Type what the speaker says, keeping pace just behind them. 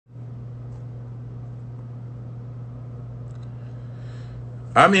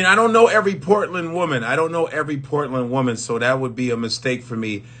I mean, I don't know every Portland woman. I don't know every Portland woman, so that would be a mistake for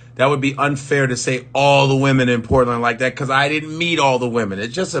me. That would be unfair to say all the women in Portland like that because I didn't meet all the women.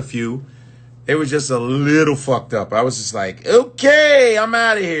 It's just a few. It was just a little fucked up. I was just like, okay, I'm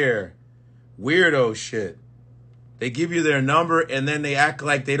out of here. Weirdo shit. They give you their number and then they act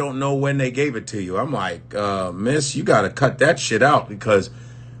like they don't know when they gave it to you. I'm like, miss, you got to cut that shit out because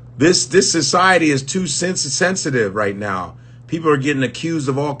this society is too sensitive right now. People are getting accused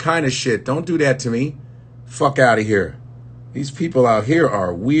of all kind of shit. Don't do that to me. Fuck out of here. These people out here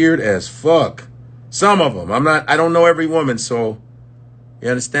are weird as fuck. Some of them. I don't know every woman, so you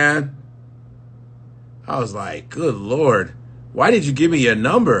understand? I was like, good Lord. Why did you give me your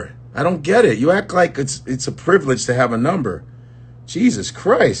number? I don't get it. You act like it's a privilege to have a number. Jesus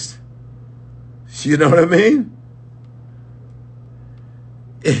Christ. You know what I mean?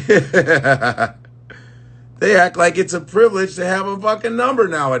 They act like it's a privilege to have a fucking number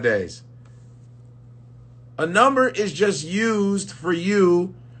nowadays. A number is just used for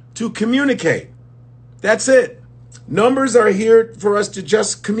you to communicate. That's it. Numbers are here for us to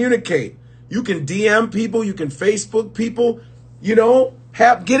just communicate. You can DM people, you can Facebook people, you know,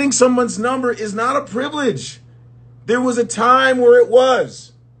 getting someone's number is not a privilege. There was a time where it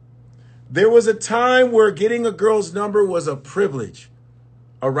was. There was a time where getting a girl's number was a privilege.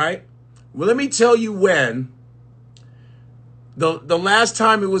 All right? Well, let me tell you when. The last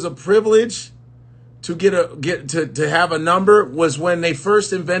time it was a privilege to to have a number was when they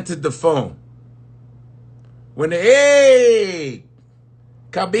first invented the phone. Hey,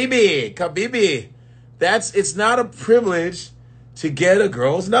 Kabibi. It's not a privilege to get a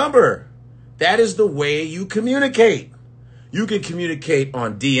girl's number. That is the way you communicate. You can communicate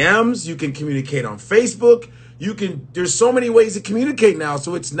on DMs. You can communicate on Facebook. There's so many ways to communicate now.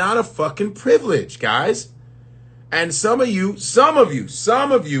 So it's not a fucking privilege, guys. And some of you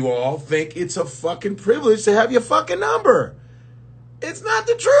all think it's a fucking privilege to have your fucking number. It's not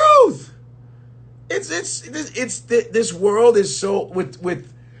the truth. This world is so with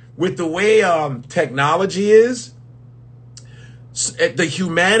the way technology is. The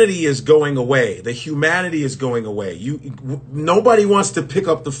humanity is going away. Nobody wants to pick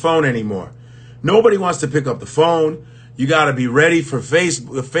up the phone anymore. Nobody wants to pick up the phone. You got to be ready for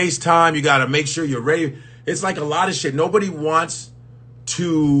FaceTime. You got to make sure you're ready. It's like a lot of shit. Nobody wants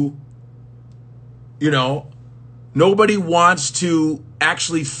to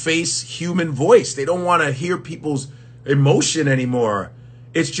actually face human voice. They don't want to hear people's emotion anymore.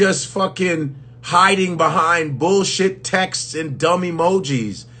 It's just fucking hiding behind bullshit texts and dumb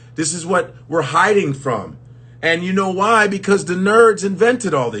emojis. This is what we're hiding from. And you know why? Because the nerds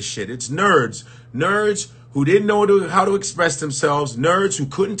invented all this shit. It's nerds. Nerds who didn't know how to express themselves. Nerds who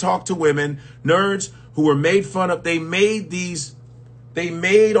couldn't talk to women. Nerds who were made fun of. They made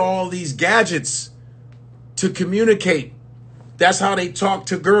all these gadgets to communicate. That's how they talk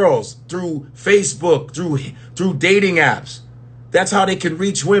to girls, through Facebook, through dating apps. That's how they can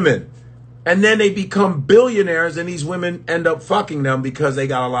reach women. And then they become billionaires and these women end up fucking them because they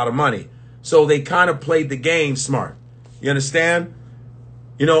got a lot of money. So they kind of played the game smart. You understand?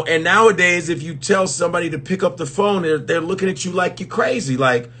 And nowadays, if you tell somebody to pick up the phone, they're looking at you like you're crazy.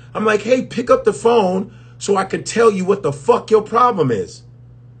 Like, I'm like, hey, pick up the phone so I can tell you what the fuck your problem is.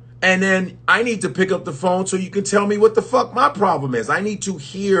 And then I need to pick up the phone so you can tell me what the fuck my problem is. I need to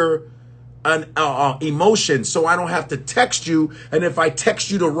hear an emotion so I don't have to text you. And if I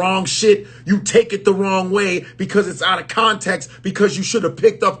text you the wrong shit, you take it the wrong way because it's out of context because you should have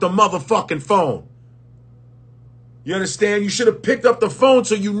picked up the motherfucking phone. You understand? You should have picked up the phone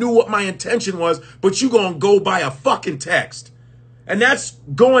so you knew what my intention was, but you gonna go by a fucking text. And that's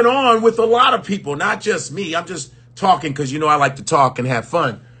going on with a lot of people, not just me. I'm just talking because, I like to talk and have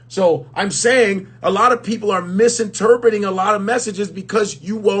fun. So I'm saying a lot of people are misinterpreting a lot of messages because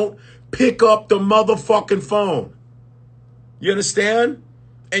you won't pick up the motherfucking phone. You understand?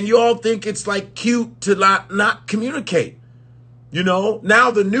 And you all think it's like cute to not communicate. Now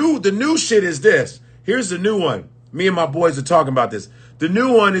the new shit is this. Here's the new one. Me and my boys are talking about this. The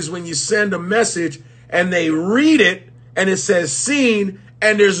new one is when you send a message and they read it and it says seen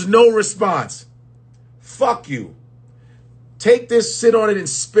and there's no response. Fuck you. Take this, sit on it, and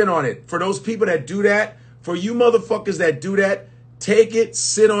spin on it. For those people that do that, for you motherfuckers that do that, take it,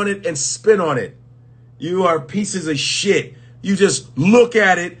 sit on it, and spin on it. You are pieces of shit. You just look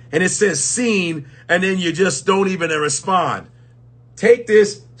at it, and it says seen, and then you just don't even respond. Take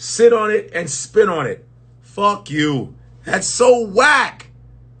this, sit on it, and spin on it. Fuck you. That's so whack.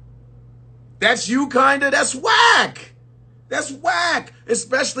 That's you, kinda? That's whack. That's whack.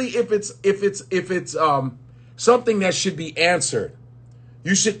 Especially if it's something that should be answered.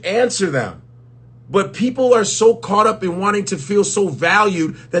 You should answer them. But people are so caught up in wanting to feel so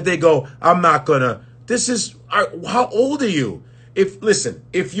valued that they go, I'm not gonna. How old are you?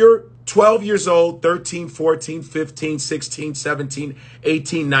 If you're 12 years old, 13, 14, 15, 16, 17,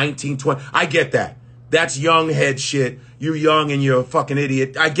 18, 19, 20, I get that. That's young head shit. You're young and you're a fucking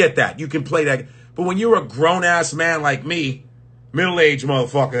idiot. I get that. You can play that. But when you're a grown-ass man like me, middle-aged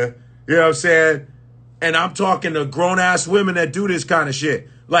motherfucker, you know what I'm saying? And I'm talking to grown-ass women that do this kind of shit.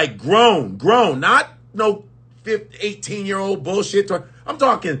 Like grown, not no 18-year-old bullshit. I'm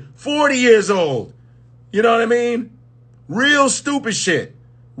talking 40 years old. You know what I mean? Real stupid shit.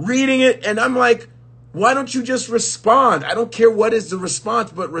 Reading it, and I'm like, why don't you just respond? I don't care what is the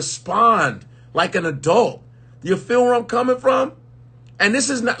response, but respond like an adult. You feel where I'm coming from? And this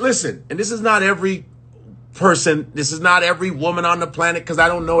is not, listen, and this is not every person. This is not every woman on the planet, because I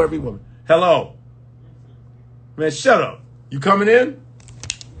don't know every woman. Hello. Man, shut up. You coming in?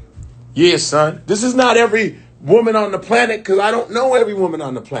 Yeah, son. This is not every woman on the planet, because I don't know every woman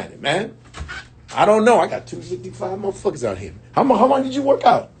on the planet, man. I don't know. I got 255 motherfuckers out here. How long did you work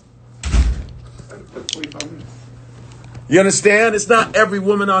out? 45 minutes. You understand? It's not every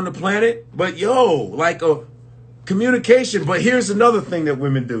woman on the planet, but like a communication. But here's another thing that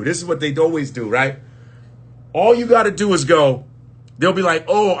women do. This is what they always do, right? All you got to do is go. They'll be like,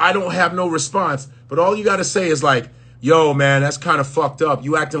 oh, I don't have no response. But all you got to say is like, yo, man, that's kind of fucked up.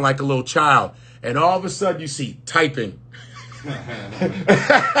 You acting like a little child. And all of a sudden you see typing.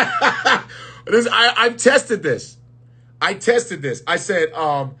 I've tested this. I said,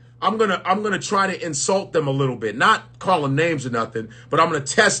 I'm gonna try to insult them a little bit, not call them names or nothing, but I'm gonna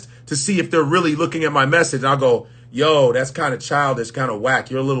test to see if they're really looking at my message. And I'll go, yo, that's kind of childish, kind of whack.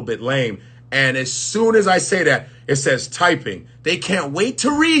 You're a little bit lame. And as soon as I say that, it says typing. They can't wait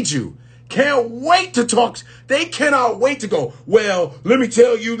to read you. Can't wait to talk. They cannot wait to go, well, let me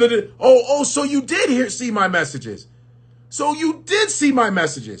tell you that. So you did see my messages. So you did see my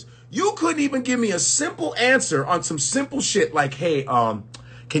messages. You couldn't even give me a simple answer on some simple shit like, hey,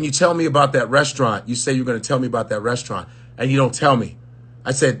 can you tell me about that restaurant? You say you're going to tell me about that restaurant, and you don't tell me.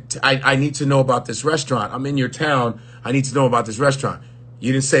 I said, I need to know about this restaurant. I'm in your town. I need to know about this restaurant.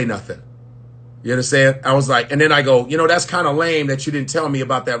 You didn't say nothing. You understand? I was like, and then I go, that's kind of lame that you didn't tell me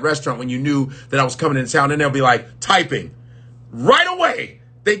about that restaurant when you knew that I was coming into town. And they'll be like, typing right away.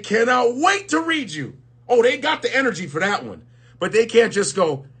 They cannot wait to read you. Oh, they got the energy for that one. But they can't just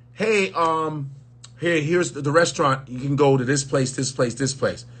go, hey, here's the restaurant. You can go to this place, this place, this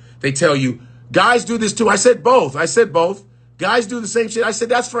place. They tell you, guys do this too. I said both. Guys do the same shit. I said,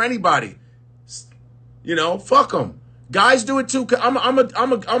 that's for anybody. Fuck them. Guys do it too. I'm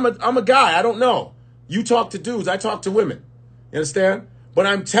a guy. I don't know. You talk to dudes. I talk to women. You understand? But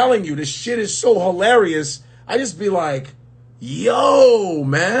I'm telling you, this shit is so hilarious. I just be like, yo,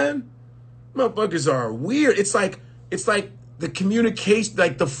 man, motherfuckers are weird. It's like the communication,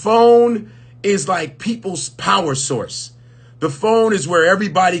 like the phone is like people's power source. The phone is where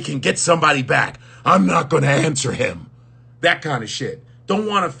everybody can get somebody back. I'm not going to answer him. That kind of shit. Don't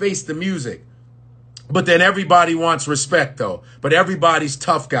want to face the music. But then everybody wants respect, though. But everybody's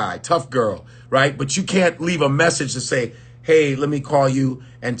tough guy, tough girl, right? But you can't leave a message to say, hey, let me call you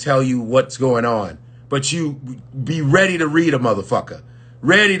and tell you what's going on. But you be ready to read a motherfucker.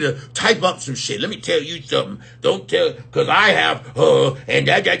 Ready to type up some shit. Let me tell you something. Don't tell, because I have, and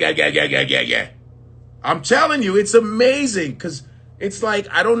yeah. I'm telling you, it's amazing, because it's like,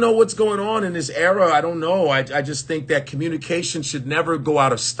 I don't know what's going on in this era. I don't know. I just think that communication should never go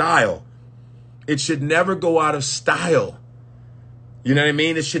out of style. It should never go out of style. You know what I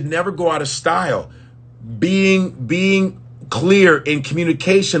mean? It should never go out of style. Being clear in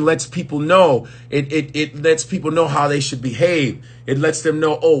communication lets people know. It lets people know how they should behave. It lets them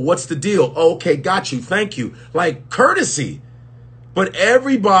know, oh, what's the deal? Oh, okay, got you. Thank you. Like courtesy. But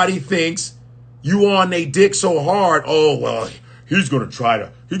everybody thinks you on they dick so hard. Oh, well, he's gonna try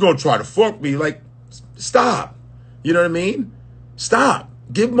to fuck me. Like, stop. You know what I mean? Stop.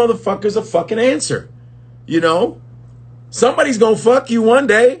 Give motherfuckers a fucking answer. Somebody's gonna fuck you one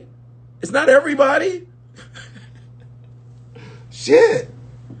day. It's not everybody. Shit.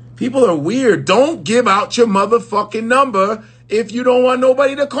 People are weird. Don't give out your motherfucking number if you don't want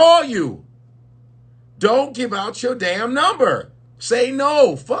nobody to call you. Don't give out your damn number. Say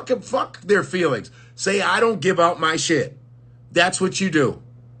no. Fuck their feelings. Say, I don't give out my shit. That's what you do.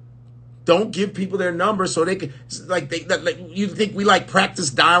 Don't give people their number so they can, you think we practice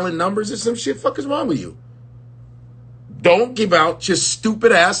dialing numbers or some shit? Fuck is wrong with you? Don't give out your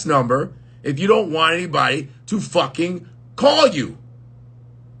stupid ass number if you don't want anybody to fucking call you.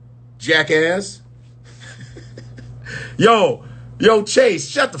 Jackass. Yo, Yo, Chase,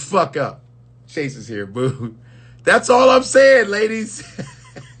 shut the fuck up. Chase is here, boo. That's all I'm saying, ladies.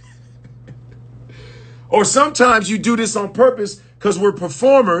 Or sometimes you do this on purpose because we're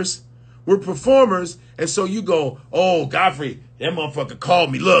performers. We're performers. And so you go, oh, Godfrey, that motherfucker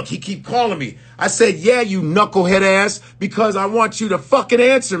called me. Look, he keep calling me. I said, yeah, you knucklehead ass, because I want you to fucking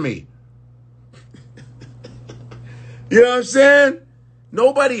answer me. You know what I'm saying?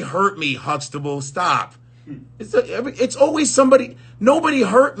 Nobody hurt me, Huxtable. Stop. It's always somebody. Nobody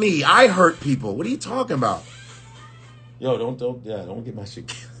hurt me. I hurt people. What are you talking about? Yo, don't get my shit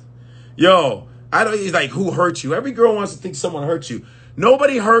killed. Yo, I don't. He's like, who hurt you? Every girl wants to think someone hurt you.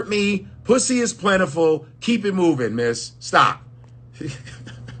 Nobody hurt me. Pussy is plentiful. Keep it moving, miss. Stop.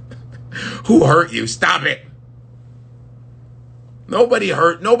 Who hurt you? Stop it. Nobody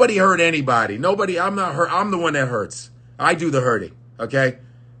hurt anybody. Nobody. I'm not hurt. I'm the one that hurts. I do the hurting. Okay.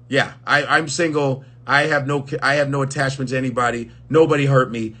 Yeah. I'm single. I have no attachment to anybody. Nobody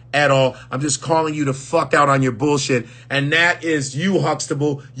hurt me at all. I'm just calling you to fuck out on your bullshit. And that is you,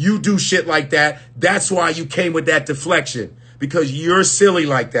 Huxtable. You do shit like that. That's why you came with that deflection. Because you're silly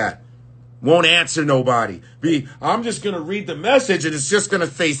like that. Won't answer nobody. I'm just going to read the message and it's just going to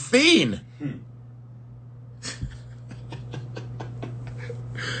say scene.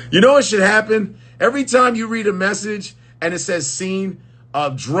 You know what should happen? Every time you read a message and it says scene,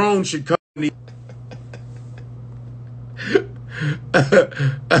 a drone should come.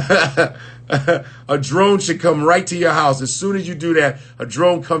 A drone should come right to your house. As soon as you do that, a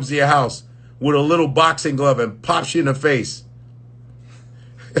drone comes to your house with a little boxing glove and pops you in the face.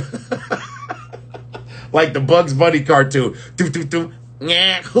 Like the Bugs Bunny cartoon. Do, do, do.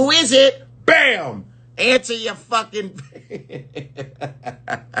 Yeah, who is it? Bam! Answer your fucking...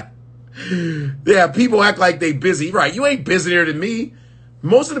 Yeah, people act like they busy. Right, you ain't busier than me.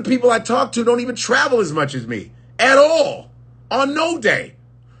 Most of the people I talk to don't even travel as much as me. At all. On no day.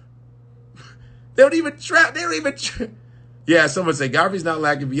 They don't even Yeah, someone say, Godfrey's not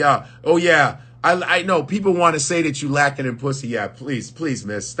lacking beyond. Oh, yeah. I know people want to say that you lacking in pussy. Yeah, please,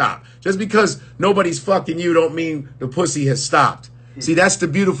 miss, stop. Just because nobody's fucking you don't mean the pussy has stopped. See, that's the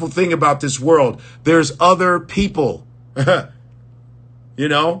beautiful thing about this world. There's other people. You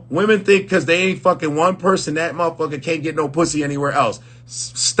know, women think because they ain't fucking one person, that motherfucker can't get no pussy anywhere else.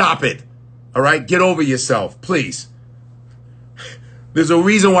 Stop it. All right? Get over yourself, please. There's a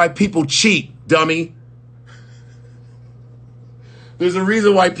reason why people cheat, dummy. There's a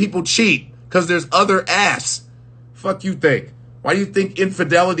reason why people cheat. Because there's other ass. Fuck you think. Why do you think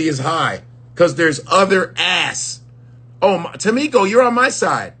infidelity is high? Because there's other ass. Oh, Tamiko, you're on my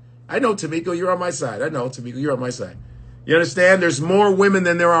side. I know, Tamiko, you're on my side. I know, Tamiko, you're on my side. You understand? There's more women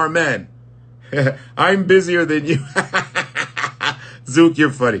than there are men. I'm busier than you. Zook,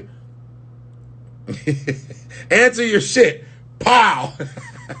 you're funny. Answer your shit. Pow.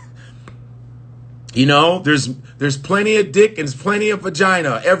 You know, there's plenty of dick and there's plenty of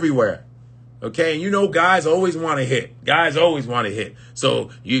vagina everywhere. Okay, and you know guys always want to hit. Guys always want to hit. So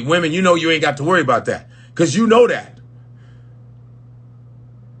you women, you know you ain't got to worry about that. Because you know that.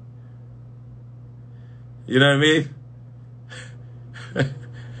 You know what I mean?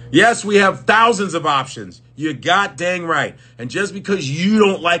 Yes, we have thousands of options. You're goddamn right. And just because you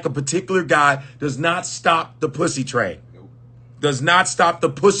don't like a particular guy does not stop the pussy train. Nope. Does not stop the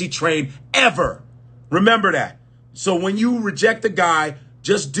pussy train ever. Remember that. So when you reject a guy,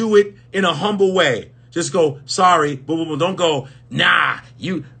 just do it in a humble way. Just go, sorry, but don't go, nah.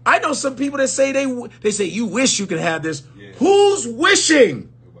 I know some people that say they say you wish you could have this. Yeah. Who's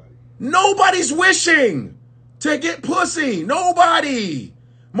wishing? Nobody's wishing to get pussy. Nobody.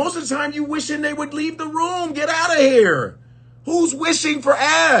 Most of the time you wishing they would leave the room. Get out of here. Who's wishing for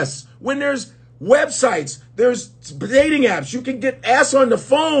ass? When there's websites, there's dating apps. You can get ass on the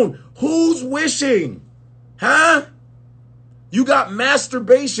phone. Who's wishing? Huh? You got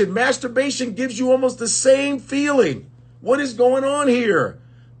masturbation. Masturbation gives you almost the same feeling. What is going on here?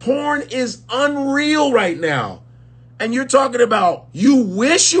 Porn is unreal right now. And you're talking about, you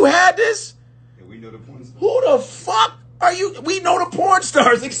wish you had this? Yeah, we know the porn stars. Who the fuck are you? We know the porn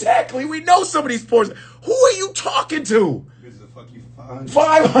stars, exactly. We know some of these porn stars. Who are you talking to? This is a fuck you for $500.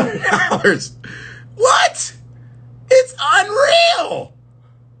 $500. What? It's unreal.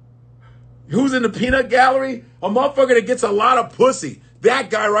 Who's in the peanut gallery? A motherfucker that gets a lot of pussy. That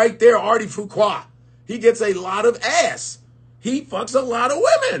guy right there, Artie Fuqua. He gets a lot of ass. He fucks a lot of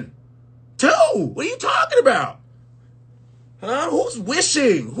women. Too. What are you talking about? Huh? Who's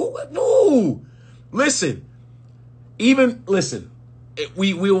wishing? Who? Listen.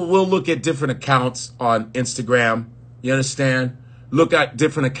 We'll look at different accounts on Instagram. You understand? Look at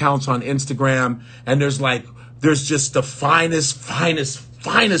different accounts on Instagram, and there's like there's just the finest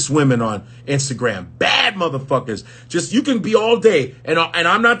women on Instagram. Bad motherfuckers. Just, you can be all day, and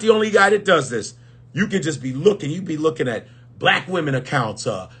I'm not the only guy that does this. You can just be looking. You be looking at black women accounts,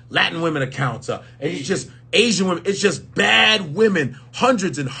 Latin women accounts, and it's just Asian women. It's just bad women.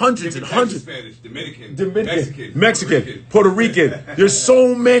 Hundreds and hundreds and hundreds. Spanish, Dominican, Mexican, Puerto Rican. There's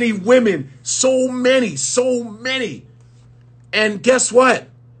so many women. So many. And guess what?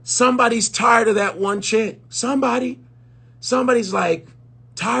 Somebody's tired of that one chick. Somebody's like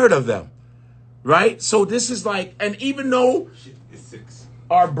tired of them, right? So this is like, and even though it's 6.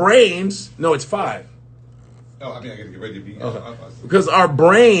 Our brains, no, it's 5. Oh, I mean, I gotta get ready to be. Because our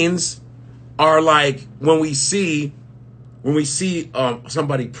brains are like, when we see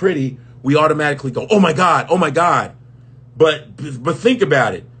somebody pretty, we automatically go, oh my God. But think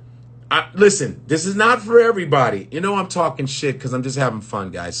about it. Listen, this is not for everybody. You know, I'm talking shit because I'm just having fun,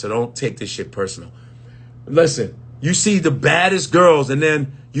 guys. So don't take this shit personal. Listen, you see the baddest girls, and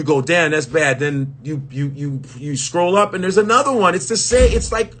then you go, damn, that's bad. Then you scroll up, and there's another one. It's the same.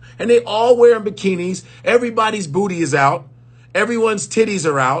 It's like, and they all wearing bikinis. Everybody's booty is out. Everyone's titties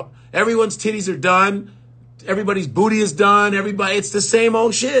are out. Everyone's titties are done. Everybody's booty is done. It's the same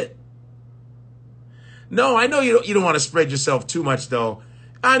old shit. No, I know you don't want to spread yourself too much, though.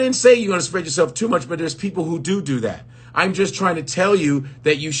 I didn't say you're going to spread yourself too much, but there's people who do that. I'm just trying to tell you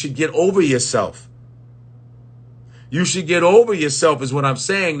that you should get over yourself. You should get over yourself is what I'm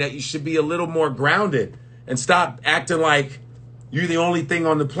saying, that you should be a little more grounded and stop acting like you're the only thing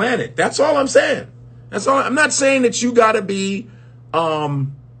on the planet. That's all I'm saying. That's all. I'm not saying that you got to be,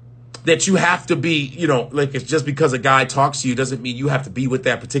 that you have to be, you know, like it's just because a guy talks to you doesn't mean you have to be with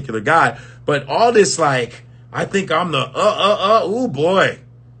that particular guy. But all this, like, I think I'm the, ooh, boy.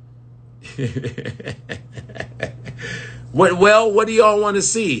 What do y'all want to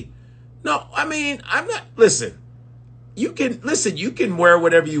see? No, I mean, I'm not, listen, you can wear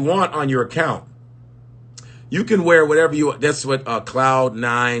whatever you want on your account. You can wear whatever you want. That's what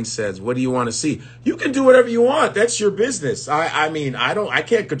Cloud9 says. What do you want to see? You can do whatever you want. That's your business. I mean, I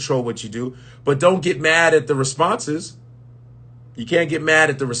can't control what you do, but don't get mad at the responses. You can't get mad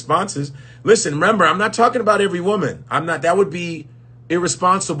at the responses. Listen, remember, I'm not talking about every woman. That would be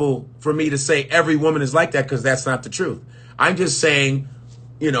irresponsible for me to say every woman is like that, because that's not the truth. I'm just saying,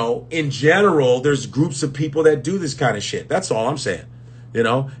 you know, in general, there's groups of people that do this kind of shit. That's all I'm saying. You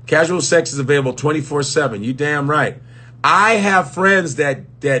know, casual sex is available 24/7. You damn right. I have friends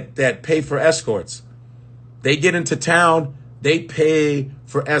that pay for escorts. They get into town, they pay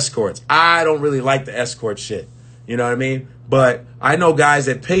for escorts. I don't really like the escort shit. You know what I mean? But I know guys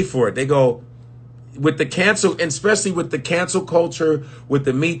that pay for it. They go, with the cancel, and especially with the cancel culture, with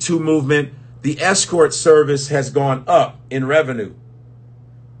the Me Too movement, the escort service has gone up in revenue.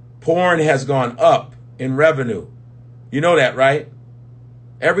 Porn has gone up in revenue. You know that, right?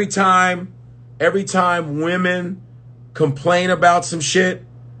 Every time women complain about some shit,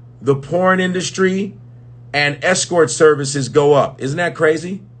 the porn industry and escort services go up. Isn't that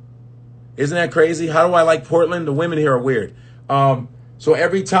crazy? Isn't that crazy? How do I like Portland? The women here are weird. So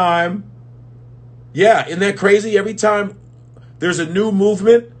every time, yeah, isn't that crazy? Every time there's a new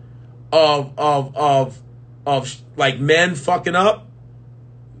movement of like men fucking up,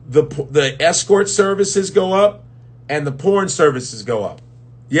 the escort services go up and the porn services go up.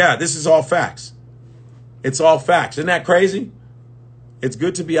 Yeah, this is all facts. It's all facts. Isn't that crazy? It's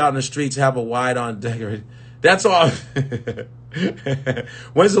good to be out in the streets, have a wide on decorated. That's all.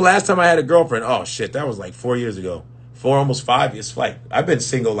 When's the last time I had a girlfriend? Oh shit, that was like 4 years ago. Almost 5 years. Like, I've been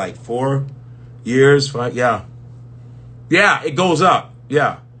single like 4 years. 5, yeah. Yeah, it goes up.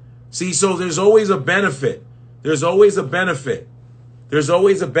 Yeah. See, so there's always a benefit. There's always a benefit. There's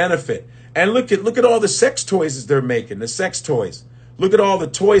always a benefit. And look at all the sex toys they're making, the sex toys. Look at all the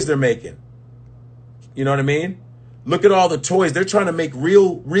toys they're making. You know what I mean? Look at all the toys. They're trying to make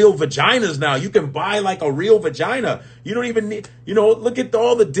real vaginas now. You can buy like a real vagina. You don't even need, you know, look at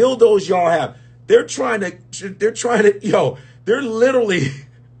all the dildos y'all have. They're literally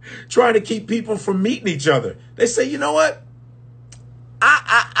trying to keep people from meeting each other. They say, you know what?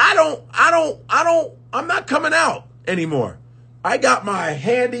 I'm not coming out anymore. I got my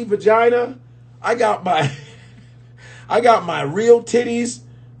handy vagina. I got my real titties,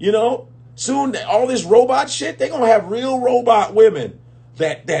 you know. Soon, all this robot shit, they're going to have real robot women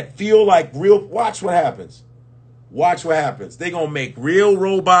that feel like real. Watch what happens. Watch what happens. They're going to make real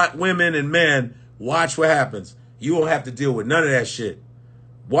robot women and men. Watch what happens. You won't have to deal with none of that shit.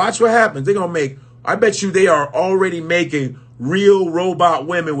 Watch what happens. They're going to make, I bet you they are already making real robot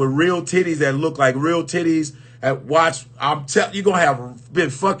women with real titties that look like real titties. And watch, I'm telling you, you're going to have been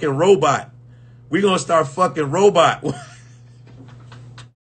fucking robot We gonna start fucking robot.